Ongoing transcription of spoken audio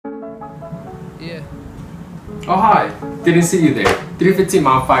Yeah. Oh hi, didn't see you there. 315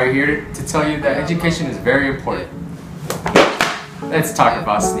 Mile here to tell you that education is very important. Let's talk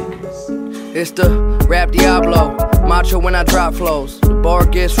about sneakers. It's the rap Diablo, macho when I drop flows. The bar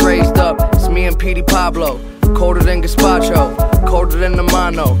gets raised up, it's me and Petey Pablo. Colder than Gazpacho, colder than the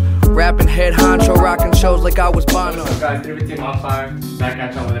mono. Rapping head honcho, rocking shows like I was Bono. What's up guys, 315 Mile back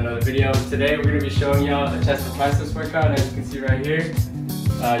at y'all with another video. Today we're going to be showing y'all a chest and triceps workout, as you can see right here.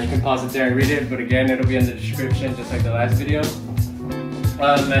 You can pause it there and read it, but again it'll be in the description just like the last video.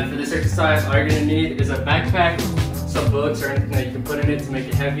 And for this exercise, all you're going to need is a backpack, some books or anything that you can put in it to make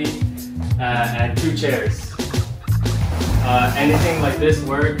it heavy, and 2 chairs. Anything like this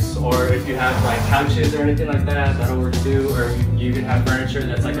works, or if you have like couches or anything like that, that'll work too, or you can have furniture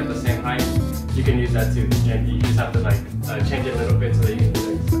that's like at the same height, you can use that too, and you just have to like change it a little bit so that you can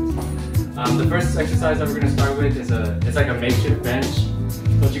do it. The first exercise that we're going to start with is it's like a makeshift bench.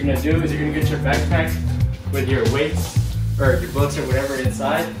 What you're going to do is you're going to get your backpack with your weights or your books or whatever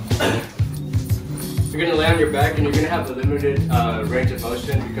inside. You're going to lay on your back and you're going to have a limited range of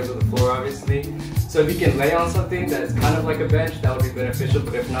motion because of the floor obviously. So if you can lay on something that's kind of like a bench, that would be beneficial,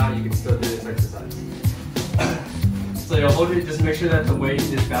 but if not, you can still do this exercise. So you'll hold it, just make sure that the weight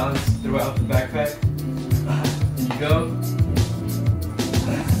is balanced throughout the backpack. And you go,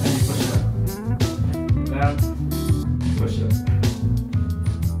 and you push it up. Down, push it up.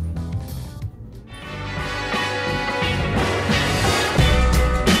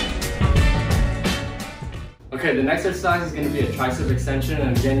 Okay, the next exercise is going to be a tricep extension,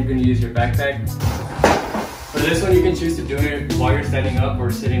 and again you're going to use your backpack. For this one you can choose to do it while you're standing up or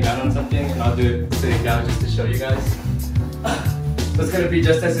sitting down on something, and I'll do it sitting down just to show you guys. So it's going to be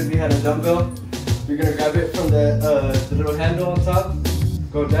just as if you had a dumbbell. You're going to grab it from the little handle on top,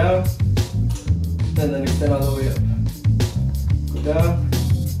 go down, and then extend all the way up. Go down,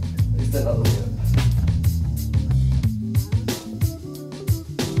 extend all the way up.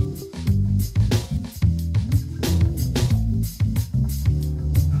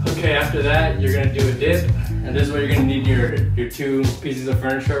 Okay, after that, you're going to do a dip, and this is what you're going to need your 2 pieces of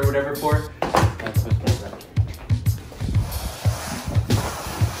furniture or whatever for.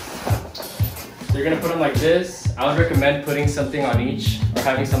 So you're going to put them like this. I would recommend putting something on each, or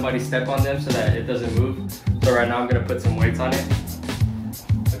having somebody step on them so that it doesn't move. So right now I'm going to put some weights on it.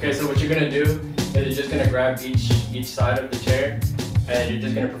 Okay, so what you're going to do is you're just going to grab each side of the chair, and you're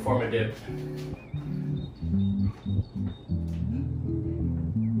just going to perform a dip.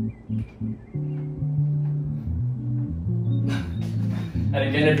 And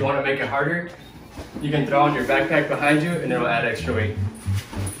again, if you want to make it harder, you can throw on your backpack behind you and it'll add extra weight.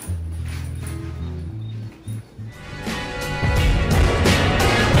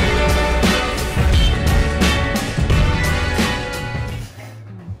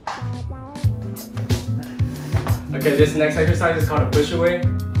 Okay, this next exercise is called a push away.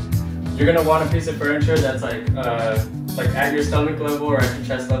 You're going to want a piece of furniture that's like at your stomach level or at your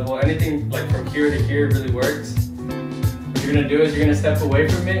chest level. Anything like from here to here really works. What you're going to do is you're going to step away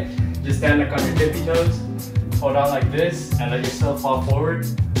from it, just stand like on your tippy toes, hold on like this, and let yourself fall forward.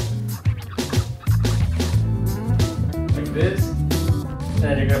 Like this. And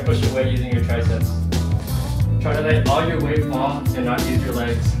then you're going to push away using your triceps. Try to let all your weight fall and not use your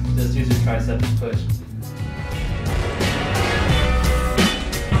legs, just use your triceps to push.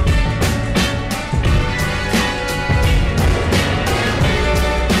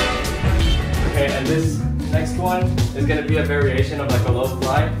 Okay, and this next one is going to be a variation of like a low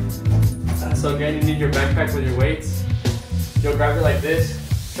fly. So again, you need your backpack with your weights. You'll grab it like this.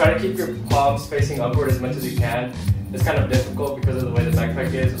 Try to keep your palms facing upward as much as you can. It's kind of difficult because of the way the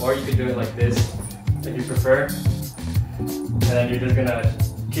backpack is, or you can do it like this if you prefer. And then you're just going to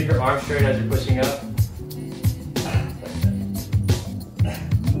keep your arms straight as you're pushing up.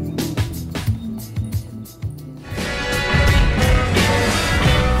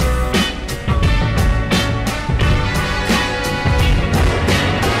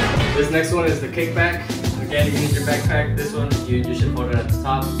 This next one is the kickback. Again, you need your backpack. This one, you should hold it at the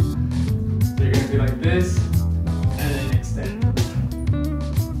top. So you're going to be like this, and then extend.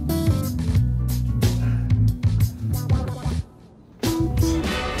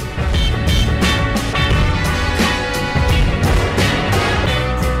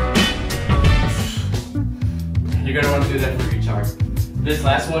 You're going to want to do that for each arm. This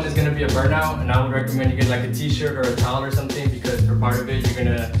last one is going to be a burnout, and I would recommend you get like a t-shirt or a towel or something, because for part of it, you're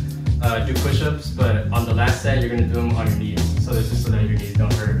going to do push-ups, but on the last set, you're going to do them on your knees. So this is so that your knees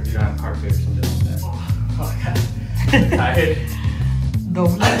don't hurt if you don't have carpet or something like that. Oh my god. Tired?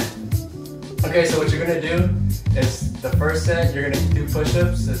 Doble. Okay, so what you're gonna do is the first set, you're gonna do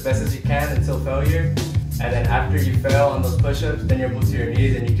push-ups as best as you can until failure. And then after you fail on those push-ups, then you move to your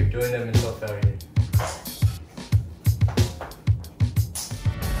knees and you keep doing them until failure.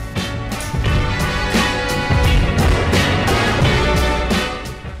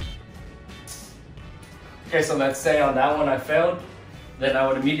 Okay, so let's say on that one I failed, then I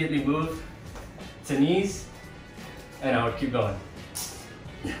would immediately move to knees and I would keep going.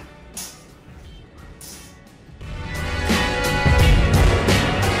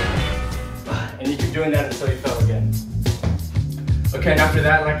 And you keep doing that until you fail again. Okay, and after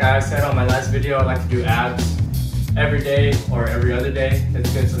that, like I said on my last video, I like to do abs every day or every other day.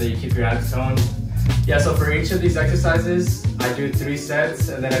 It's good so that you keep your abs toned. Yeah, so for each of these exercises, I do 3 sets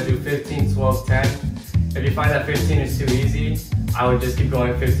and then I do 15, 12, 10. If you find that 15 is too easy, I would just keep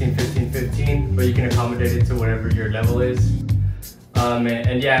going 15, 15, 15, but you can accommodate it to whatever your level is.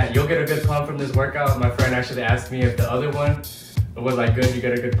 And yeah, you'll get a good pump from this workout. My friend actually asked me if the other one was like good, you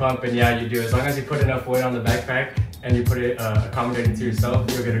get a good pump, and yeah, you do. As long as you put enough weight on the backpack and you put it accommodating to yourself,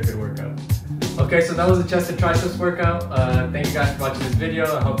 you'll get a good workout. Okay, so that was the chest and triceps workout. Thank you guys for watching this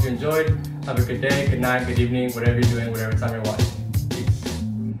video. I hope you enjoyed. Have a good day, good night, good evening, whatever you're doing, whatever time you're watching.